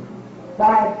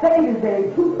 By Satan's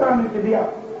day, 2 pyramids to be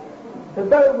up. The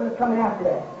third one is coming after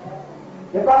that.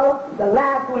 You follow? The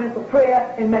last one is for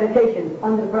prayer and meditation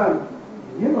under the pyramid.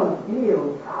 You're going to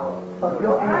feel the power of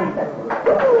your ancestors.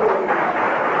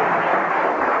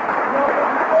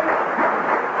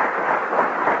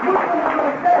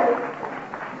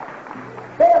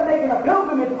 They are making a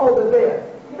pilgrimage over there.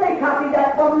 They copied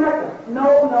that from Mecca. No.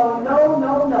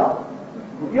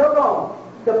 You're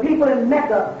wrong. The people in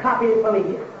Mecca copied it from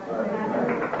Egypt.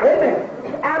 Amen.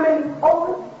 Ammon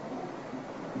Otis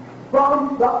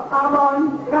from the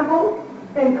Ammon temple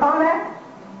in Karnak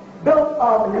built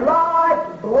a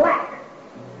large black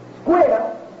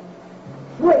square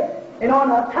switch, and on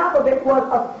the top of it was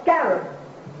a scarab.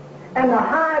 And the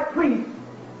high priest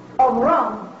of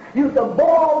Ram used to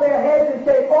bald their heads and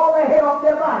shave all their hair off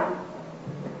their bodies,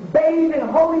 bathe in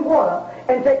holy water,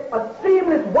 and take a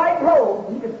seamless white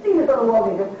robe, you can see this on the wall,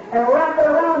 and wrap it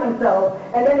around themselves,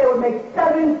 and then they would make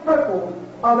 7 circles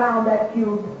around that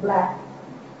huge black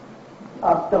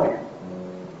stone.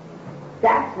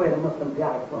 That's where the Muslims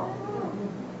got it from.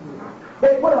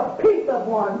 They put a piece of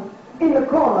one in the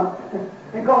corner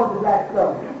and called it the black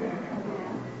stone.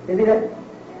 You see that?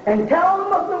 And tell the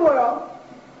Muslim world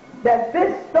that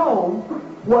this stone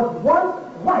was once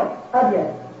white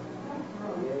again.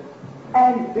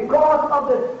 And because of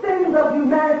the sins of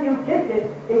humanity who kissed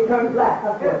it, it turned black.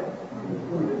 That's it.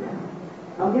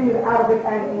 I'll give you the Arabic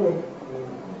and English.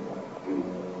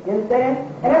 You understand?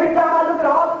 And every time I look at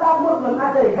an Orthodox Muslim,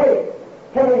 I say, hey,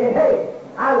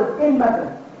 I was in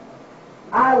Mecca.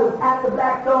 I was at the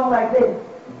black stone like this.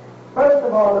 First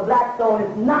of all, the black stone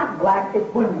is not black,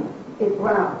 it's bunny. It's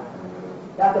brown.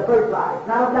 That's the first lie.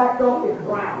 Now black stone is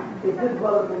brown. It's this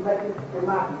brother's complexion and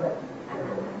my complexion.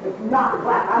 It's not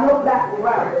black. I know black is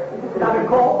brown. And I've been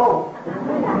called both.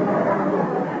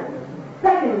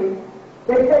 Secondly,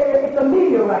 they say it's a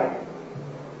meteorite.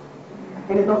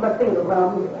 And there's no such thing as a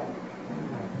brown meteorite.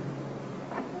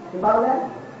 You follow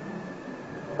that?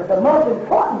 But the most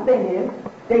important thing is,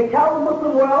 they tell the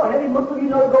Muslim world, and every Muslim you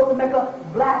know goes to Mecca,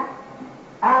 black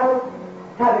Arabs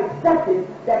have accepted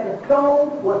that the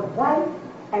stone was white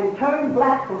and turned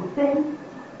black from sin,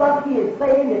 but he is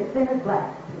saying that sin is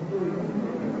black.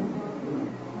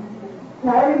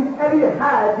 Now, every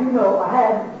Hajj, you know, a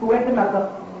Hajj who went to Mecca,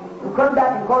 who comes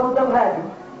back and calls himself Hajj,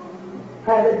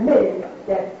 has admitted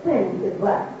that sin is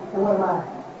black. And what am I?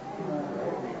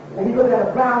 And he's looking at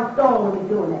a brown stone when he's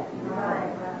doing that.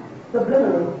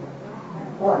 Subliminally.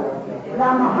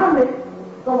 Now, Muhammad,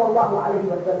 sallallahu alayhi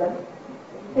wa sallam,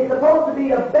 is supposed to be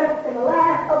the best and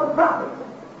last of the prophets.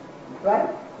 Right?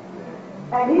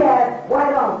 And he has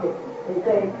white armpits, they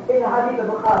say, in the Hadith of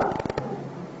Bukhari.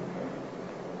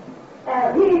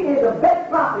 And he is the best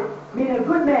prophet, meaning a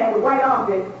good man with white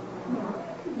armpits,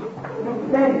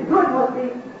 then good must be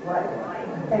white,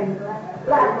 and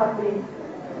black must be.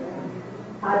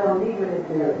 I don't need this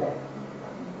to know that.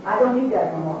 I don't need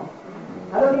that no more.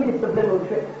 I don't need this subliminal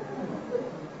trick.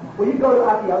 When you go to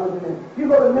you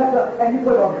go to Mecca and you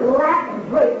put a black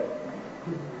drape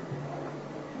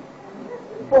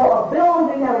for a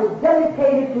building that was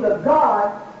dedicated to the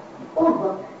god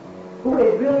Uzma, who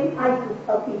is really Isis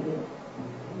of Egypt.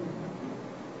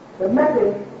 The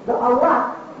message, the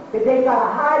Allah, that they got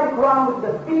to hide the Quran with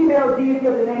the female deity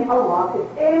of the name Allah, is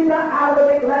in the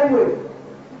Arabic language.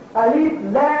 Alif,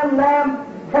 Lam,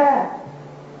 Ta.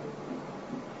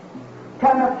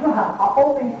 Tamasuha, an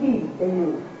open key they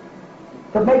use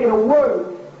to make it a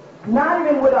word, not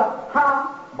even with a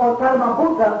ha or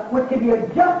talmabuta, which can be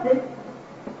adjusted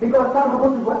because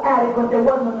talmabutas were added because there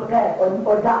wasn't a nukad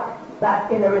or dot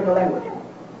back in the original language.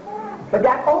 But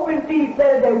that open key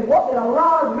says that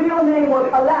Allah's real name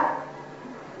was Allah.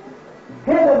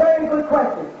 Here's a very good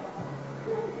question.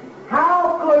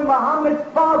 How could Muhammad's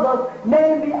father's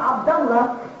name be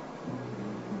Abdullah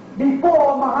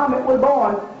before Muhammad was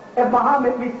born, if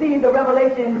Muhammad received the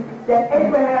revelation that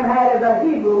Abraham had as a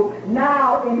Hebrew,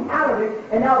 now in Arabic,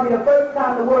 and that would be the first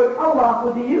time the word Allah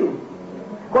would be used?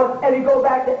 Because if you go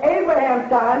back to Abraham's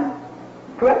time,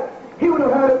 correct, he would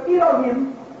have heard of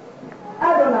Elohim,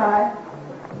 Adonai,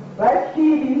 right,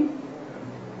 Shidi,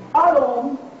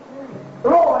 Adon,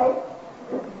 Roy,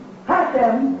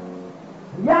 Hashem,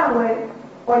 Yahweh,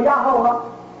 or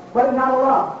Yahweh, but not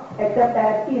Allah, except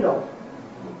as Elohim.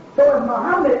 So if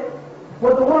Muhammad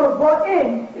was the one who brought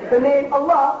in the name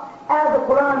Allah, as the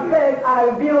Quran says, I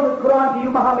reveal the Quran to you,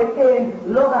 Muhammad,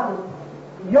 in Logos,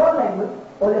 your language,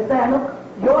 or the Sanuk,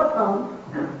 your tongue,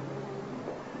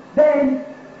 then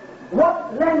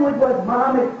what language was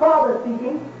Muhammad's father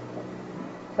speaking?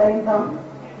 Same tongue.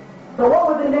 So what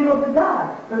was the name of the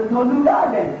God? There was no new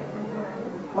God then.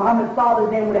 Muhammad's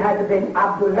father's name would have had to been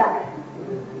Abdullah,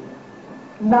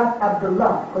 not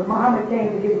Abdullah, because Muhammad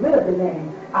came to get rid of the name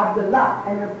Abdullah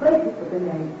and replace it with the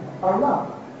name Allah.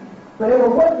 So they were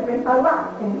worshiping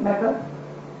Allah in Mecca,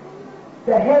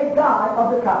 the head God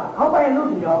of the Kaaba. Hope I ain't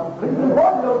losing y'all. This is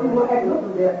important, those people who are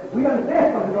ex-Muslims there. We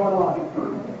understand what's going on.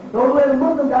 Those who are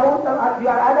Muslims, I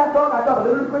talk a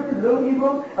little Christian, a little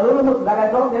Hebrew, a little Muslim, like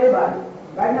I talk to everybody.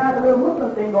 Right now, there's a little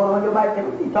Muslim thing going on. Your might say,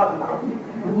 what are you talking about?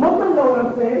 Muslims know what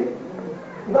I'm saying.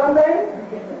 You know what I'm saying?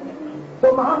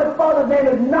 So Muhammad's father's name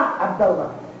is not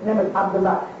Abdullah. His name is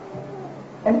Abdullah.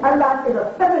 And Allah is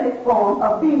a feminine form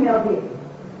of female deity,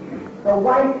 the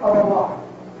wife of Allah.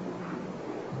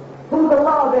 Who's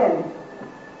Allah then?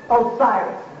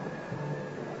 Osiris.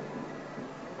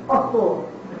 Osir,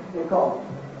 they call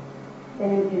it. In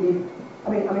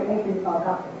ancient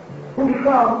Coptic. Who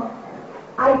becomes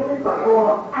Isis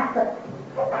or Asset.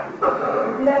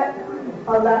 See that?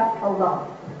 Allah.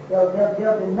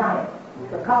 They'll deny it.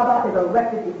 The Kaaba is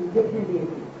erected to Egyptian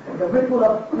deity. The ritual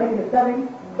of making the 7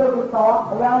 circle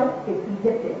saw around it is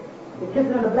Egyptian. The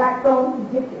kissing of the black stone,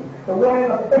 Egyptian. The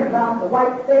wearing of the Islam, the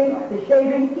white stain, the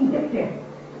shaving, Egyptian.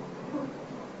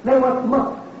 They want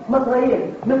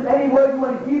Muslim. Any word you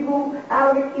want, Hebrew,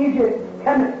 Arabic, Egypt,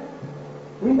 Kemet.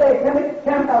 We say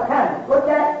Kemet. What's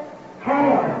that?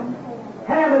 Ham.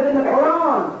 Ham is in the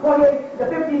Quran, the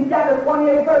 15th chapter,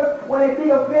 28th verse, when they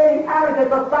see of creating Arabs,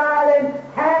 it's a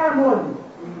silent Hamun.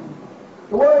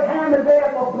 The word Ham is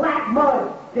there for black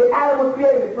mud that Adam was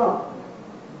created from.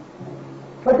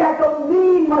 But that don't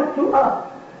mean much to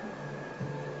us,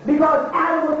 because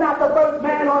Adam was not the first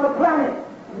man on the planet.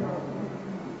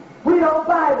 We don't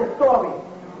buy the story.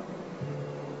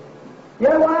 You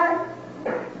know why?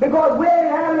 Because where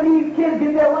did Adam and Eve's kids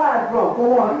get their wives from, for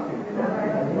one?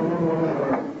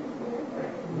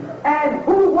 And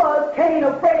who was Cain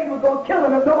afraid was going to kill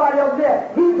him if nobody else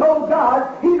there? He told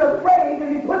God he's afraid,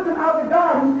 and he puts him out the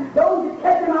garden. Those that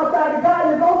catch him outside the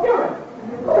garden are going to kill him.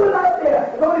 Who was out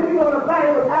there? The only people on the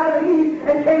planet was Adam and Eve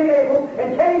and Cain and Abel, and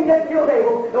Cain just killed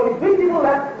Abel. The only 3 people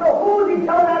left. So who was he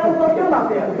telling Adam was going to kill him out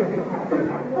there?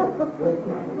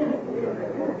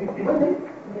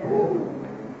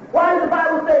 Why does the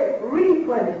Bible say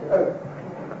replenish the earth?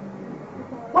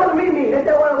 What does it mean? They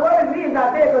say, well, the word means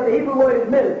not there because the Hebrew word is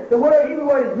millet. The Hebrew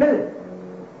word is millet.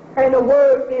 And the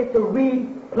word is to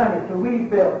replenish, to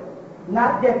refill.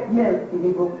 Not just millet in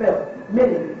Hebrew, fill.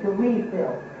 Millet, to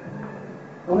refill.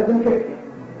 Don't let them trick you.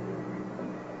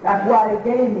 That's why they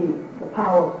gave me the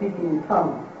power of speaking in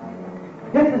tongues.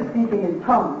 This is speaking in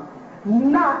tongues.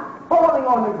 Not falling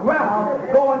on the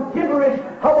ground, going gibberish,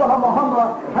 hubba, hubba,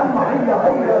 hubba, hubba,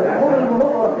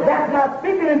 hubba. That's not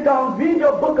speaking in tongues. Read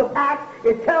your book of Acts.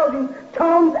 It tells you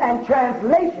tongues and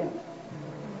translation.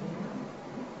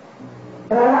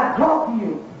 And when I talk to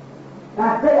you, and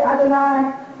I say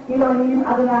Adonai, Elohim,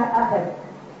 Adonai, Echad.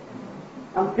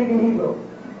 I'm speaking Hebrew.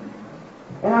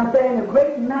 And I'm saying the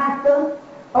great master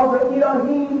of the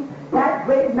Elohim, that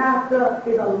great master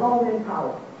is alone in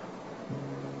power.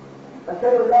 I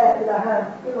said it last that I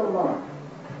have still alone.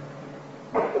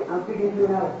 I'm speaking to you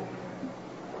now.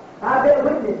 I bear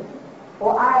witness,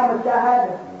 or I am a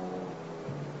shahada,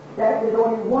 that there's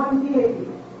only one deity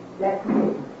that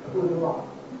creates who is the Lord.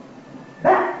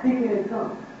 That's speaking in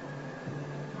tongues.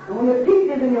 And when your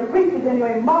teachers and your preachers and your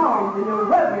imams and your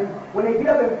reverends, when they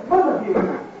get up in front of you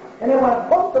and they want to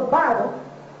quote the Bible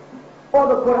or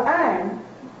the Quran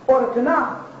or the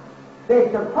Tanakh,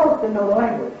 they're supposed to know the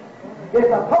language. They're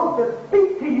supposed to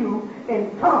speak to you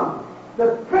in tongues.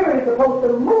 The Spirit is supposed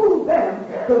to move them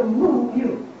to move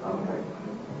you.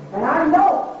 And I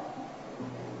know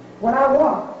when I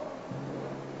want,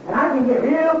 and I can get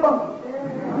real funky.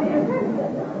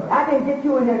 I can get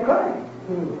you in there crying.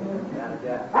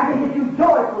 I can get you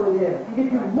joyful in there. I can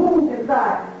get you moved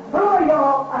inside. Some of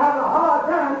y'all are having a hard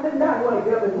time sitting down. You want to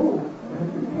get up and move.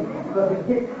 Because it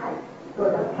gets tight.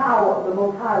 Because the power of the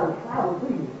Most High will travel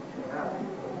through you.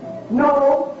 No.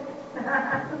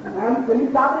 Let me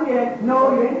stop again.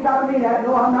 No, you ain't stopping me that.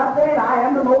 No, I'm not saying I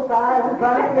am the Most High. I'm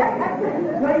trying to get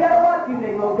you. No, you gotta watch you,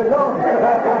 Negro, because I'm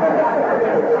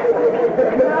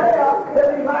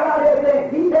out here saying,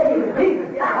 he taking the Jesus.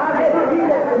 I'm here to be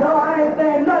that. No, I ain't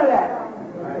saying none of that.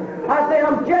 I say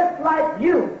I'm just like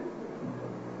you.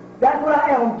 That's what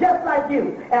I am. I'm just like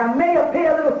you. And I may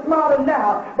appear a little smarter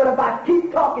now, but if I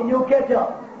keep talking, you'll catch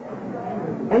up.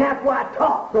 And that's why I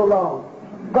talk so long.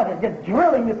 Because it's just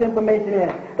drilling this information in.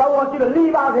 So I want you to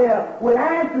leave out here with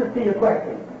answers to your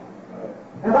questions.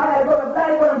 And if I had to go to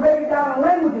Blackboard and break it down in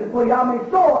languages for you, I'll make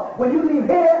sure when you leave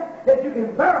here that you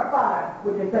can verify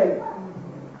what you're saying.